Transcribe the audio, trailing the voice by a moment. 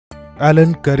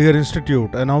Allen Career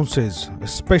Institute announces a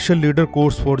special leader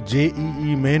course for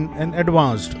JEE Main and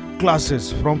Advanced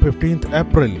classes from 15th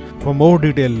April. For more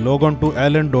detail, log on to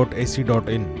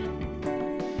allen.ac.in.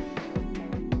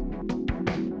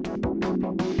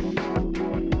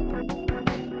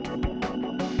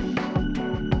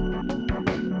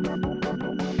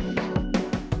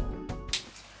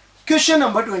 Question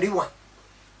number 21.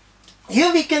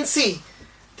 Here we can see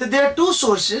that there are two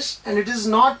sources and it is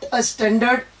not a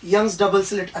standard Young's double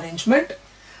slit arrangement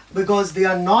because they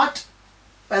are not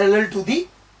parallel to the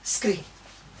screen.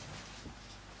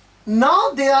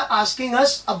 Now they are asking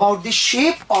us about the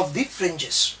shape of the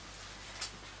fringes.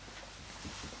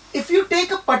 If you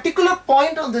take a particular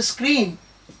point on the screen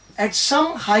at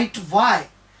some height y,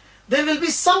 there will be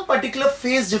some particular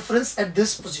phase difference at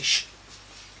this position.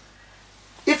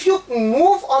 If you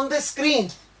move on the screen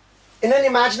in an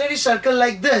imaginary circle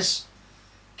like this,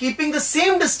 keeping the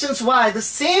same distance y, the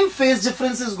same phase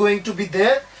difference is going to be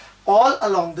there all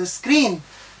along the screen,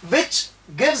 which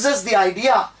gives us the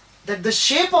idea that the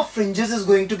shape of fringes is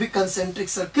going to be concentric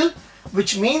circle,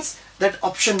 which means that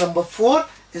option number 4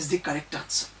 is the correct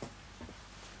answer.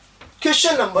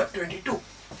 Question number 22.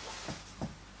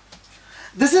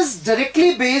 This is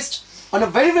directly based on a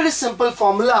very simple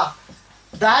formula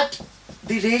that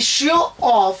the ratio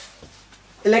of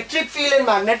electric field and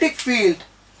magnetic field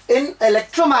in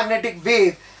electromagnetic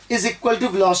wave is equal to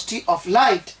velocity of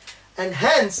light, and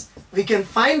hence we can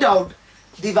find out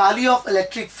the value of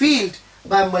electric field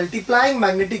by multiplying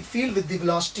magnetic field with the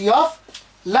velocity of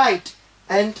light,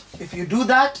 and if you do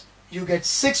that you get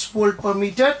 6 volt per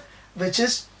meter, which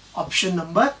is option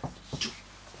number 2.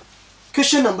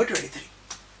 Question number 23.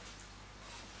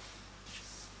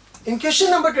 In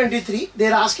question number 23, they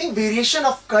are asking variation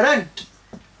of current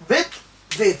with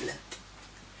wavelength.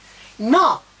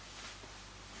 Now,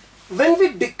 when we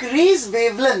decrease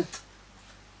wavelength,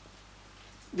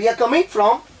 we are coming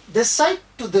from this side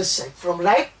to this side, from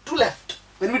right to left.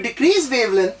 When we decrease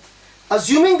wavelength,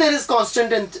 assuming there is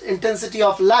constant intensity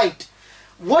of light,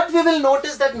 what we will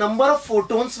notice that number of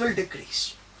photons will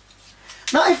decrease.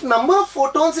 Now, if number of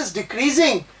photons is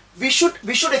decreasing, we should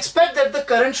expect that the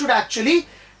current should actually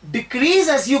decrease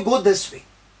as you go this way.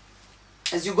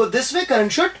 As you go this way,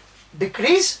 current should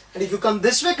decrease, and if you come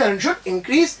this way, current should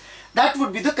increase. That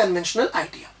would be the conventional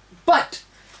idea. But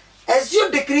as you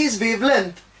decrease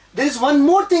wavelength, there is one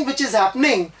more thing which is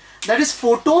happening, that is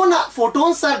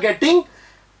photons are getting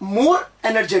more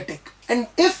energetic, and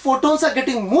if photons are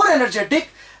getting more energetic,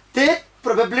 their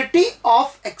probability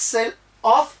of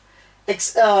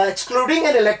excluding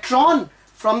an electron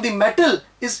from the metal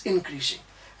is increasing.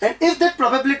 And if that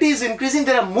probability is increasing,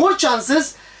 there are more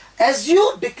chances as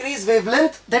you decrease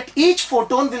wavelength that each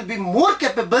photon will be more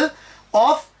capable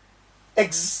of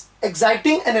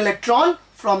exciting an electron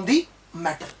from the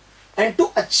metal. And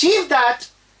to achieve that,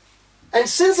 and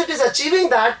since it is achieving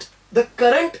that, the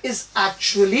current is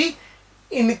actually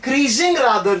increasing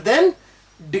rather than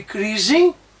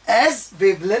decreasing as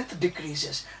wavelength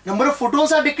decreases. Number of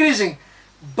photons are decreasing,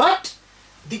 but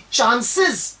the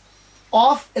chances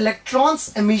of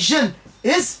electrons emission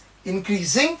is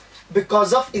increasing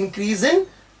because of increase in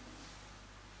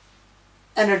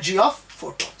energy of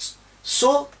photons.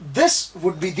 So this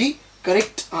would be the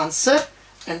correct answer,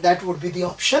 and that would be the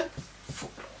option 4.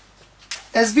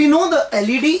 As we know, the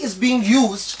LED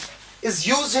is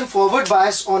used in forward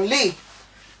bias only.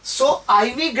 So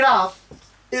IV graph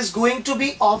is going to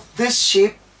be of this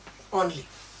shape only.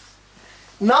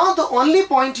 Now the only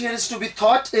point here is to be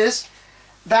thought is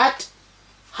that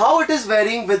how it is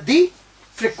varying with the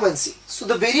frequency. So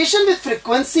the variation with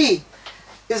frequency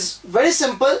is very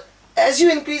simple. As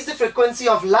you increase the frequency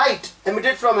of light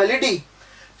emitted from LED,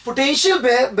 potential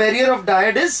barrier of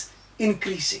diode is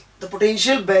increasing. The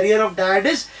potential barrier of diode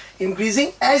is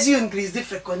increasing as you increase the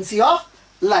frequency of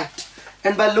light.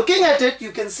 And by looking at it,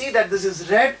 you can see that this is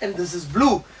red and this is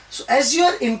blue. So as you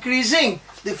are increasing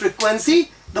the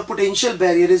frequency, the potential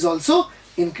barrier is also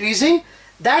increasing.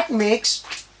 That makes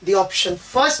the option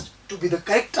first to be the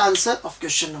correct answer of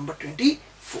question number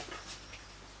 24.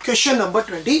 Question number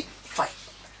 25.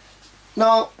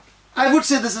 Now, I would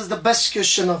say this is the best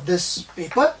question of this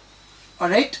paper.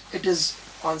 Alright, it is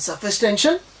on surface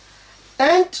tension,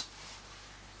 and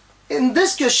in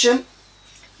this question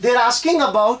they are asking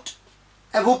about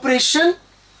evaporation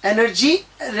energy,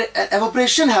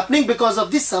 evaporation happening because of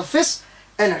the surface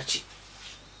energy.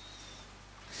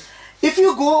 If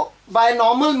you go by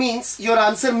normal means, your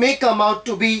answer may come out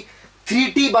to be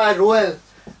 3T by rho L,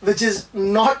 which is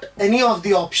not any of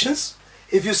the options.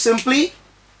 If you simply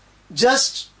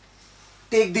just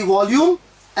take the volume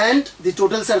and the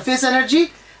total surface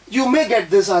energy, you may get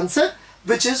this answer,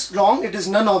 which is wrong. It is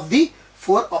none of the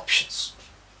 4 options.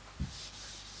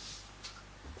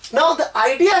 Now the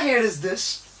idea here is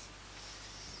this.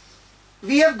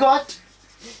 We have got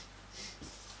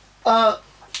a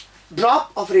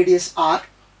drop of radius r,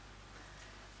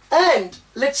 and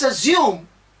let's assume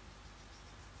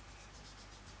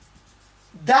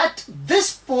that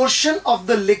this portion of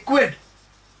the liquid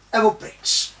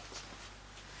evaporates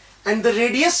and the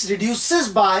radius reduces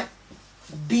by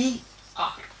dr.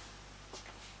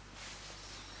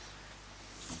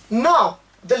 Now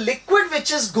the liquid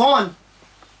which is gone,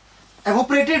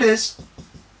 evaporated, is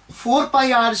 4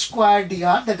 pi r square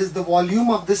dr, that is the volume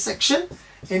of this section,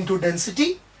 into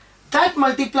density. That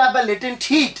multiplied by latent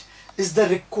heat is the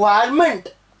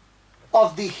requirement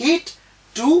of the heat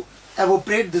to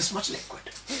evaporate this much liquid.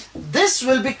 This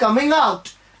will be coming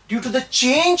out due to the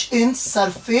change in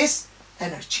surface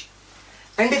energy.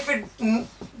 And if it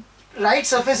write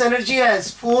surface energy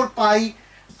as 4 pi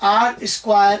r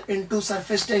square into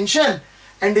surface tension,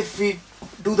 and if we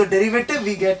do the derivative,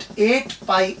 we get 8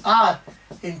 pi r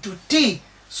into T.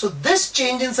 So this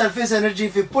change in surface energy,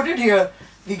 if we put it here,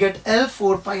 we get L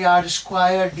 4 pi r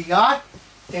square dr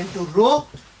into rho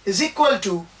is equal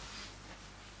to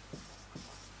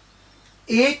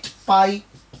 8 pi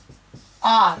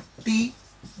r T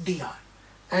dr.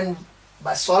 And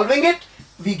by solving it,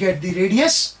 we get the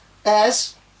radius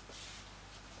as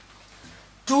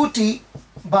 2T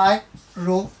by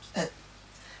rho L.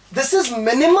 This is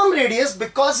minimum radius,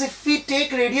 because if we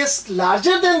take radius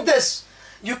larger than this,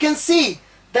 you can see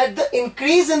that the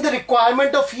increase in the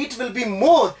requirement of heat will be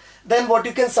more than what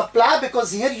you can supply,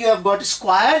 because here you have got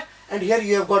square and here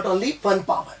you have got only 1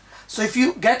 power. So if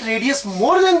you get radius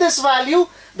more than this value,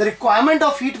 the requirement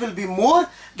of heat will be more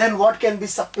than what can be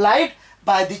supplied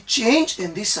by the change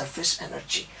in the surface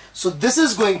energy. So this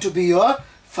is going to be your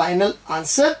final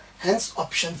answer. Hence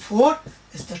option 4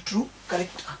 is the true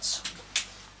correct answer.